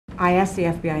I asked the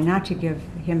FBI not to give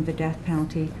him the death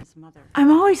penalty.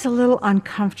 I'm always a little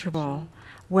uncomfortable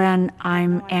when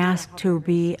I'm asked to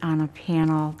be on a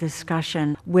panel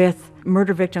discussion with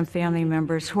murder victim family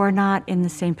members who are not in the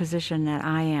same position that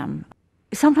I am.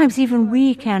 Sometimes even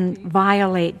we can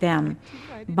violate them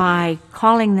by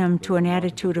calling them to an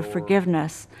attitude of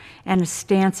forgiveness and a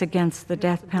stance against the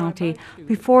death penalty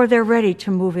before they're ready to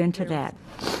move into that.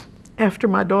 After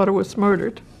my daughter was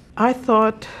murdered, I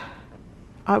thought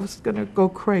I was going to go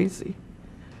crazy.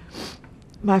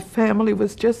 My family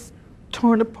was just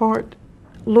torn apart.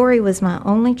 Lori was my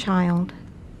only child.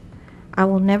 I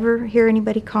will never hear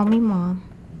anybody call me Mom.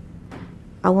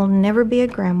 I will never be a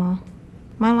grandma.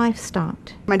 My life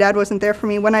stopped. My dad wasn't there for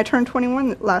me when I turned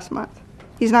 21 last month.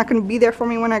 He's not going to be there for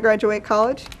me when I graduate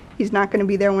college. He's not going to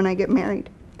be there when I get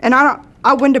married. And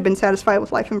I wouldn't have been satisfied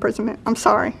with life imprisonment. I'm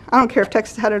sorry. I don't care if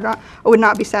Texas had it or not. I would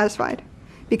not be satisfied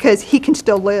because he can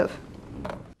still live.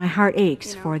 My heart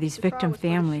aches for these victim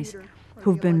families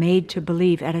who've been made to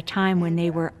believe at a time when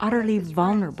they were utterly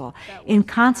vulnerable,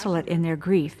 inconsolate in their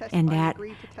grief, and that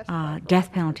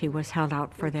death penalty was held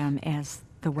out for them as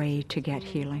the way to get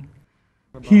healing.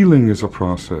 Healing is a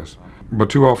process, but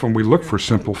too often we look for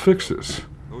simple fixes.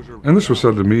 And this was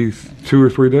said to me 2 or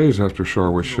 3 days after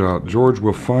Shar was shot. George,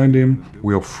 we'll find him,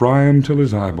 we'll fry him till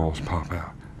his eyeballs pop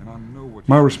out.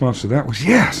 My response to that was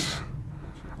yes.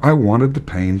 I wanted the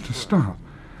pain to stop.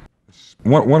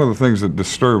 One of the things that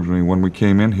disturbed me when we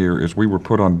came in here is we were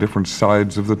put on different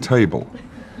sides of the table.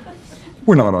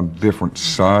 We're not on different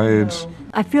sides.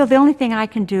 I feel the only thing I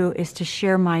can do is to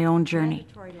share my own journey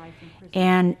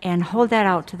and hold that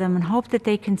out to them and hope that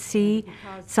they can see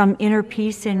some inner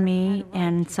peace in me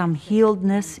and some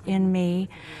healedness in me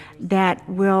that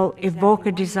will evoke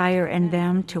a desire in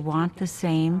them to want the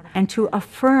same and to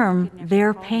affirm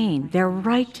their pain, their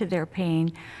right to their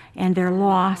pain and their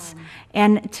loss,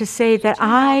 and to say that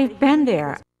I've been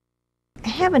there.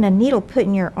 Having a needle put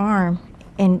in your arm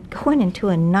and going into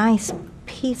a nice,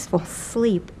 peaceful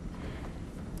sleep,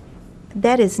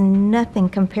 that is nothing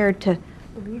compared to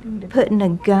putting a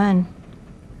gun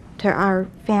to our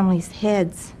family's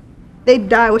heads. They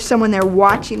die with someone there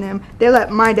watching them. They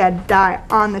let my dad die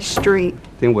on the street.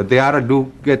 Then what they ought to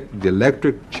do, get the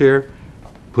electric chair,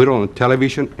 put it on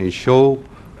television and show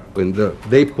when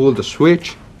they pull the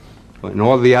switch and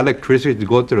all the electricity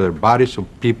go to their bodies so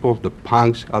people, the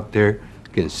punks out there,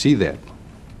 can see that.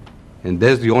 And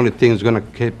that's the only thing that's going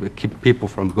to keep people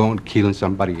from going killing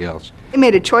somebody else. They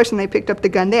made a choice and they picked up the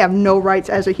gun. They have no rights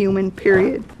as a human,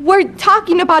 period. We're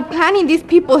talking about planning these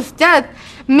people's death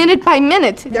minute by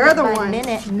minute. They're the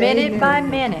ones. Minute by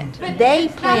minute. They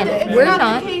plan it. We're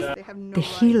not. The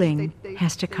healing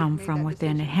has to come from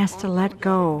within. It has to let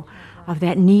go of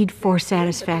that need for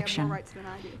satisfaction.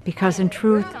 Because in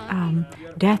truth,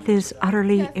 death is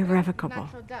utterly irrevocable.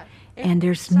 And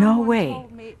there's no way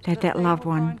that that loved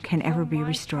one can ever be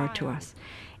restored to us.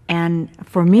 And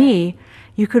for me,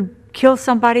 you could kill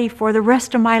somebody for the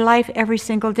rest of my life every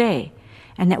single day,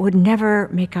 and that would never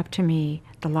make up to me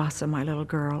the loss of my little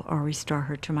girl or restore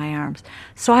her to my arms.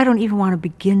 So I don't even want to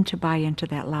begin to buy into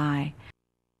that lie.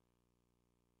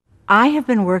 I have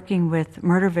been working with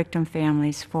murder victim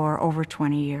families for over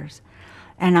 20 years.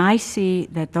 And I see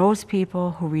that those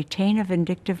people who retain a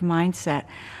vindictive mindset,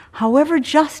 however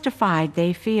justified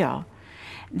they feel,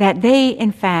 that they,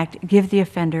 in fact, give the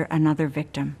offender another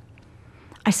victim.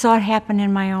 I saw it happen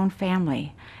in my own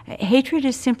family. Hatred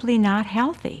is simply not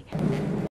healthy.